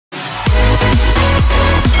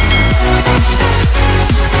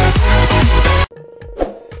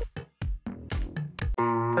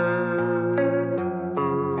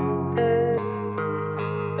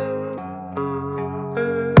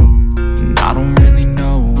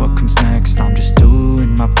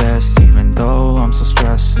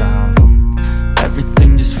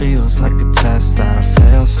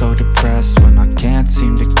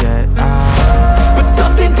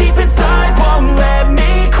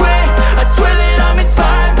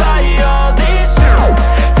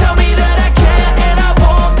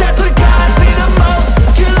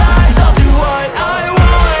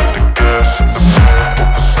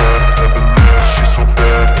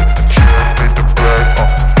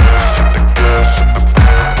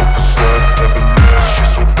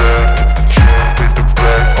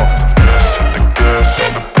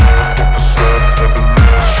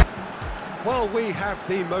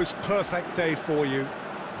most perfect day for you.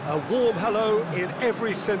 A warm hello in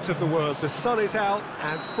every sense of the word. The sun is out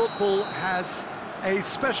and football has a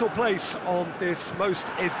special place on this most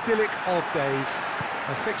idyllic of days.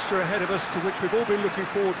 A fixture ahead of us to which we've all been looking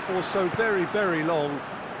forward for so very, very long,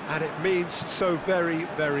 and it means so very,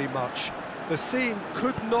 very much. The scene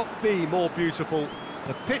could not be more beautiful.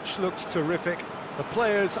 The pitch looks terrific, the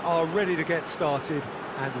players are ready to get started,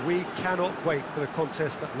 and we cannot wait for the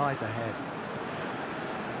contest that lies ahead.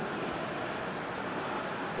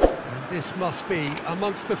 And this must be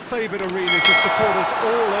amongst the favoured arenas of supporters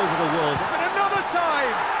all over the world. And another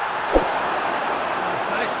time!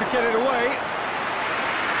 Managed to get it away.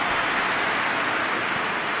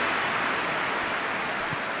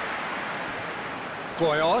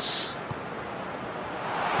 Goyos.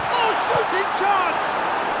 Oh, shooting chance!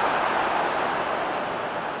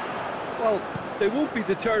 Well, they won't be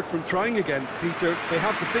deterred from trying again, Peter. They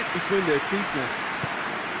have the bit between their teeth now.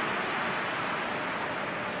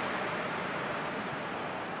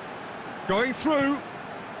 Going through.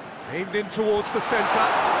 Aimed in towards the centre.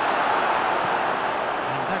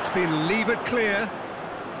 And that's been levered clear.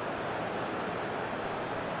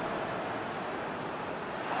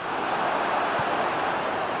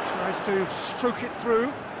 Tries to stroke it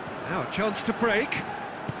through. Now a chance to break.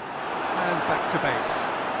 And back to base.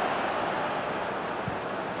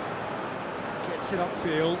 Gets it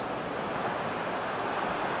upfield.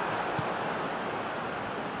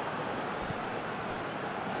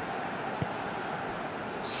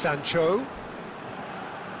 Sancho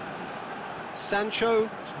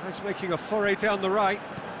tries making a foray down the right.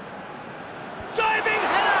 Diving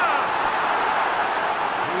header!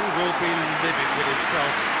 He will be livid with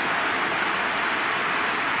himself.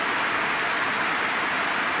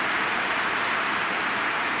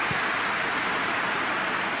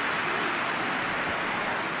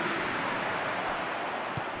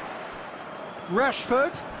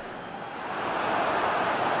 Rashford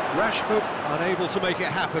unable to make it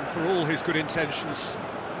happen for all his good intentions.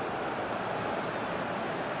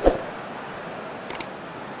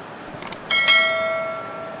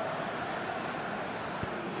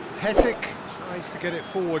 Hetic tries to get it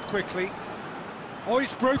forward quickly. Oh,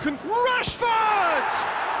 he's broken. Rashford!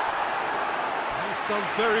 He's done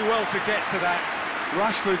very well to get to that.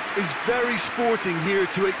 Rashford is very sporting here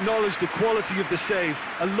to acknowledge the quality of the save.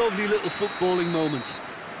 A lovely little footballing moment.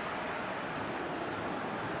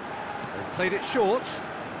 They've played it short.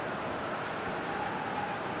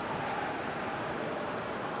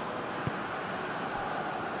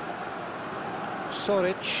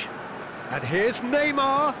 Soric. And here's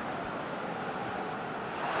Neymar.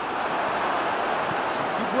 Some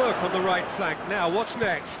good work on the right flank. Now, what's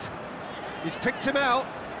next? He's picked him out.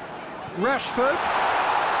 Rashford.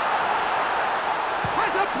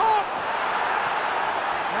 Has a pop!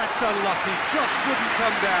 That's unlucky, just wouldn't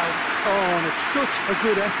come down. Oh, and it's such a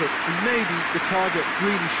good effort, and maybe the target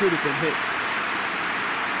really should have been hit.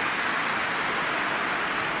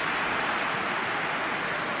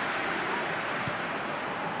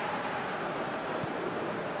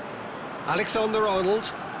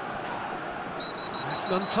 Alexander-Arnold. That's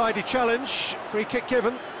an untidy challenge, free kick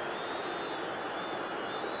given.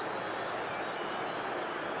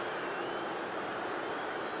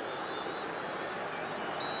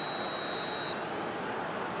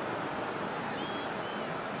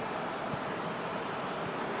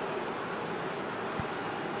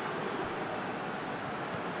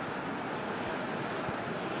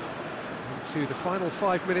 To the final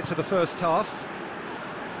 5 minutes of the first half.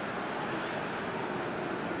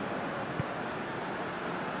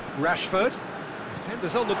 Rashford,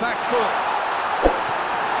 defenders on the back foot.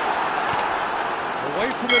 Away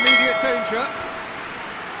from immediate danger.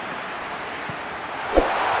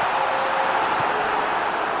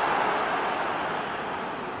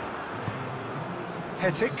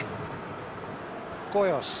 Hetic.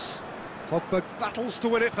 Goyos. Pogba battles to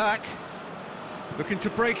win it back. Looking to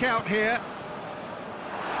break out here.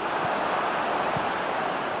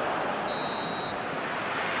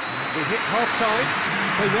 We hit half-time,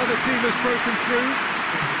 so the other team has broken through.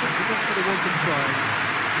 It's not going to want them trying.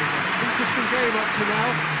 Interesting game up to now,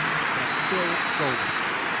 but still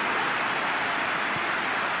goalless.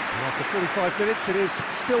 And after 45 minutes, it is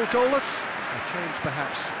still goalless. A change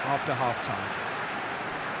perhaps after half-time.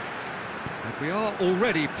 And we are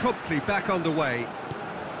already promptly back underway.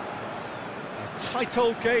 A tight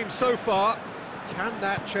old game so far. Can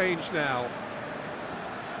that change now?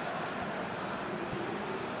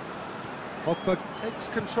 Pogba takes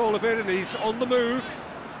control of it and he's on the move.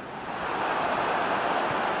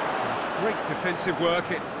 That's great defensive work.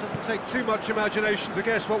 It doesn't take too much imagination to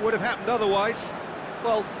guess what would have happened otherwise.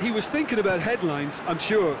 Well, he was thinking about headlines, I'm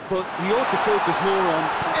sure, but he ought to focus more on...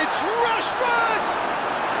 It's Rashford!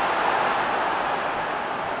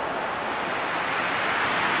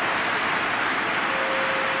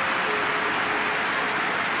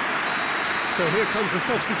 So here comes the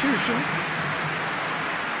substitution.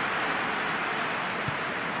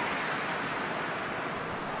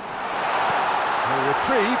 A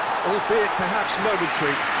reprieve, albeit perhaps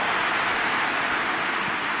momentary.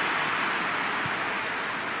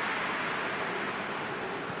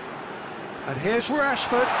 And here's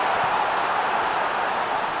Rashford.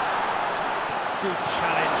 Good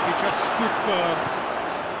challenge, he just stood firm.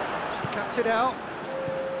 Cuts it out.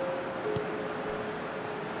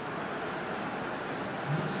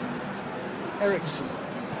 Ericsson.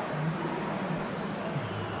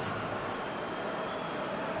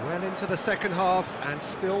 Well into the second half, and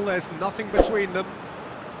still there's nothing between them.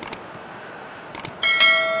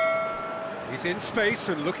 He's in space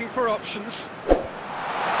and looking for options. Clears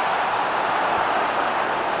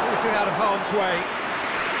it out of harm's way.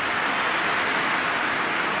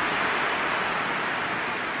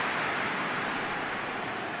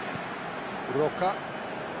 Roca.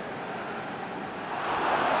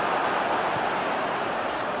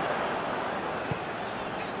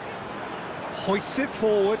 Hoists it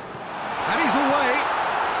forward, and he's away.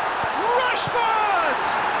 Rashford!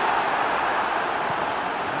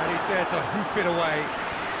 And he's there to hoof it away.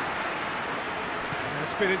 And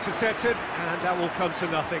it's been intercepted, and that will come to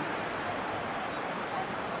nothing.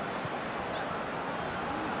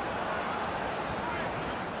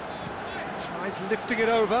 Tries lifting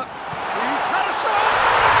it over. He's had a shot!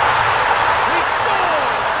 He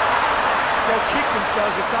scored! They'll kick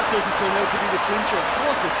themselves if that doesn't turn out to be the clincher.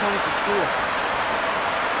 What a time to score.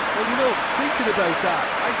 Well, you know, thinking about that,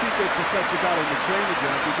 I think they perfected that on the training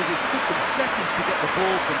ground because it took them seconds to get the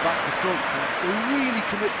ball from back to front. They really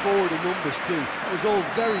commit forward in numbers too. It was all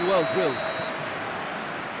very well drilled.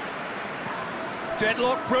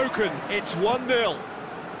 Deadlock broken, it's 1-0.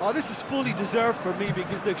 Oh, this is fully deserved for me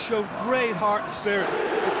because they've shown great heart and spirit.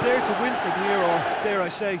 It's there to win from here, or dare I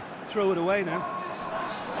say, throw it away now.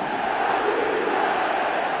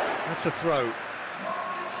 That's a throw.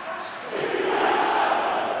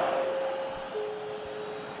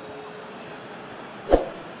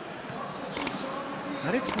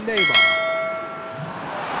 And it's Neymar.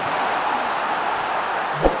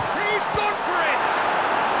 He's gone for it!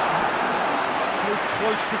 So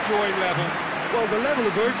close to drawing level. Well, the level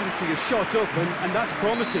of urgency is shot up, and that's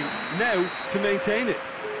promising. Now to maintain it.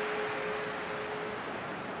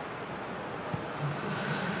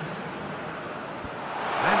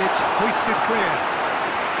 And it's hoisted clear.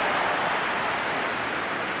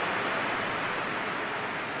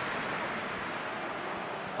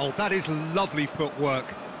 Oh, that is lovely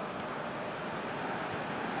footwork.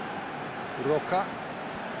 Roca.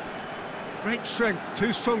 Great strength,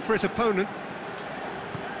 too strong for his opponent.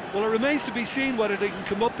 Well, it remains to be seen whether they can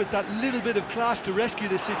come up with that little bit of class to rescue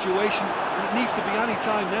this situation, and it needs to be any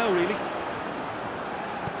time now, really.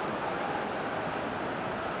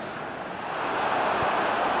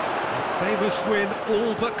 A famous win,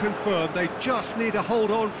 all but confirmed. They just need to hold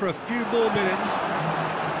on for a few more minutes.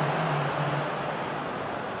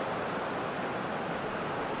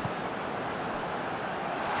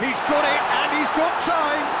 He's got it, and he's got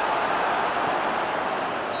time.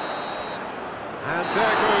 And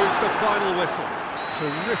there goes the final whistle.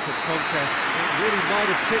 Terrific contest. It really might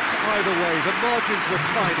have tipped either way. The margins were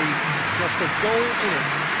tiny, just a goal in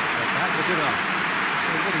it, but that was enough. So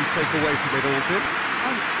what do you take away from it all, Jim?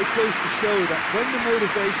 And it goes to show that when the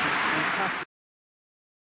motivation and